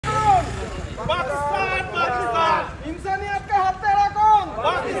पाकिस्तान पाकिस्तान इंसानियत का हत्यारा कौन?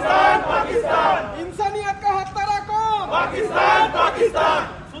 पाकिस्तान पाकिस्तान इंसानियत का हत्यारा कौन? पाकिस्तान पाकिस्तान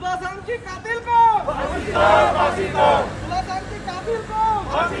सुदासांची कातिल कौन? पाकिस्तान पाकिस्तान सुदासांची कातिल कौन?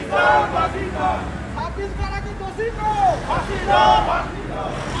 पाकिस्तान पाकिस्तान हाफिज करा की दोषी कौन? फांसी दो फांसी दो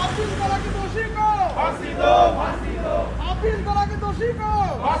हाफिज करा की दोषी कौन? फांसी दो फांसी दो हाफिज करा की दोषी कौन?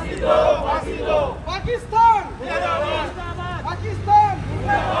 फांसी दो फांसी दो पाकिस्तान जिंदाबाद पाकिस्तान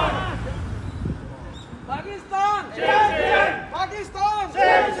जिंदाबाद पाकिस्तान शेर शेर पाकिस्तान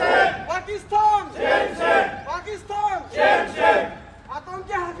शेर शेर पाकिस्तान शेर शेर पाकिस्तान शेर शेर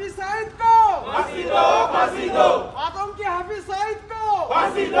आतंकी हाफिज सईद को फांसी दो फांसी दो आतंकी हाफिज सईद को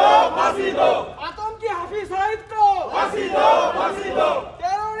फांसी दो फांसी दो आतंकी हाफिज सईद को फांसी दो फांसी दो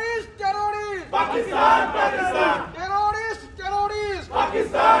terrorist terrorist Pakistan Pakistan terrorist terrorist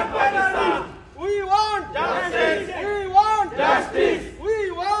Pakistan Pakistan we want Justice. we want Justice. we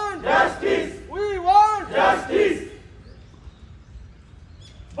want Justice. we want Justice.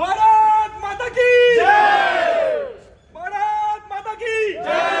 Bharat माता की जय भारत माता की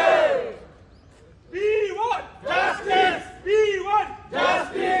जय we want Justice. we want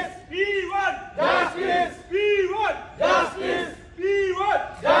Justice. we want Justice. we want Justice. we want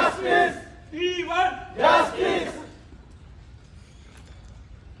Justice. we want Justice.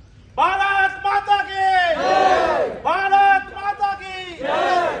 Bharat माता की भारत माता की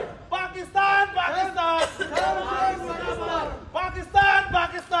पाकिस्तान पाकिस्तान पाकिस्तान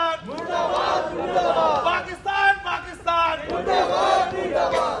पाकिस्तान पाकिस्तान पाकिस्तान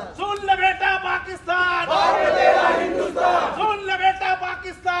सुन ले बेटा पाकिस्तान सुन ले बेटा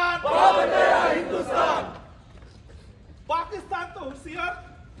पाकिस्तान पाकिस्तान तो होशियार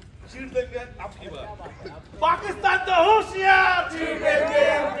चीर देंगे आपकी बात पाकिस्तान तो होशियार चीर देंगे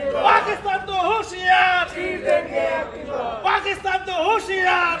पाकिस्तान तो होशियार चीर देंगे पाकिस्तान तो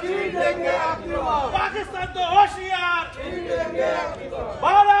होशियार चीर देंगे पाकिस्तान तो होशियार चीर देंगे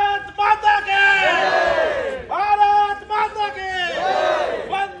भारत माता के भारत माता के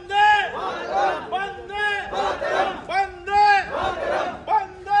वंदे वंदे वंदे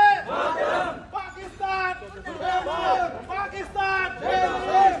वंदे Pakistan Pakistan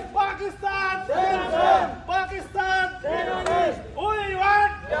Pakistan Pakistan we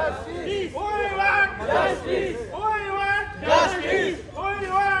want justice we want justice we want justice we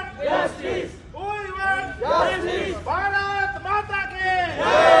want justice we want justice Bharat माता के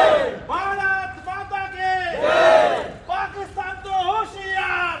भारत माता के पाकिस्तान तो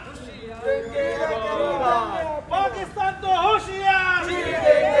होशियार पाकिस्तान तो होशियार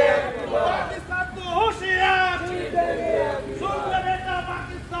पाकिस्तान तो होशियार सुन ले बेटा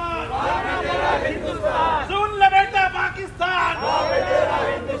पाकिस्तान सुन ले बेटा पाकिस्तान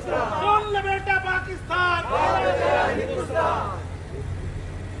सुन ले बेटा पाकिस्तान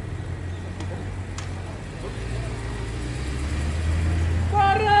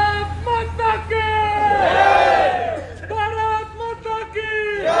भारत माता की भारत माता की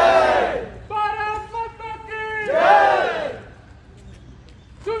भारत माता की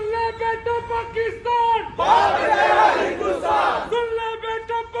सुन ले बेटा पाकिस्तान सुन ले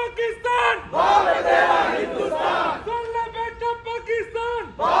बेटा पाकिस्तान सुन ले बेटा Pakistan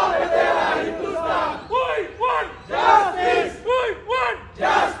we want justice we want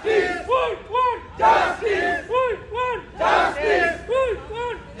justice we want justice we want justice we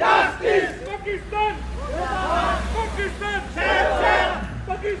want justice Pakistan Pakistan शेर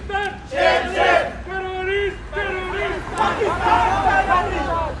Pakistan शेर शेर terrorist terrorist Pakistan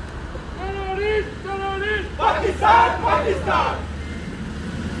terrorist terrorist Pakistan Pakistan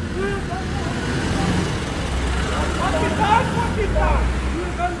Pakistan Pakistan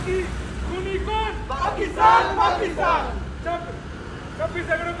की खूनी कौन पाकिस्तान पाकिस्तान 26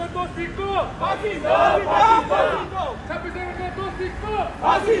 अगस्त को दोस्ती को फांसी दो फांसी दो 26 अगस्त को दोस्ती को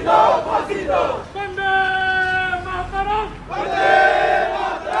फांसी दो फांसी दो वंदे मातरम वंदे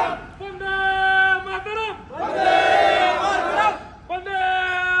मातरम वंदे मातरम वंदे मातरम वंदे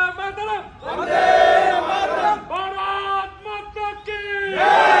मातरम वंदे मातरम भारत माता की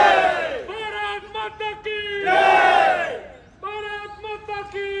जय भारत माता की जय भारत माता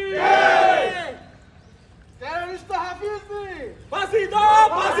की जय टेररिस्ट हाफिज दी फांसी दो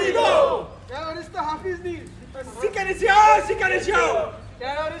फांसी दो टेररिस्ट हाफिज दी शिकारिशियो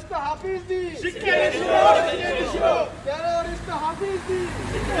टेररिस्ट हाफिज दी शिकारिशियो टेररिस्ट हाफिज दी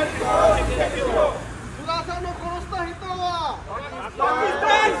शिकारिशियो सुदासा नो殺した人は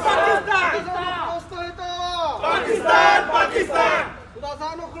पाकिस्तान पाकिस्तान पाकिस्तान पाकिस्तान सुदासा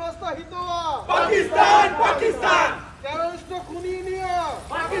नो殺した人は पाकिस्तान पाकिस्तान टेररिस्ट खुनी निया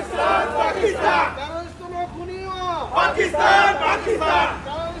पाकिस्तान पाकिस्तान टेररिस्ट नो खुनी वा पाकिस्तान पाकिस्तान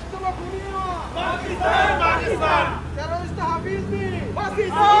टेररिस्ट नो खुनी वा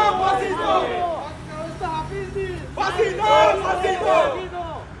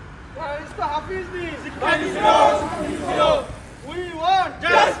Está Hafiz We want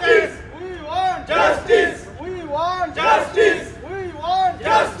justice.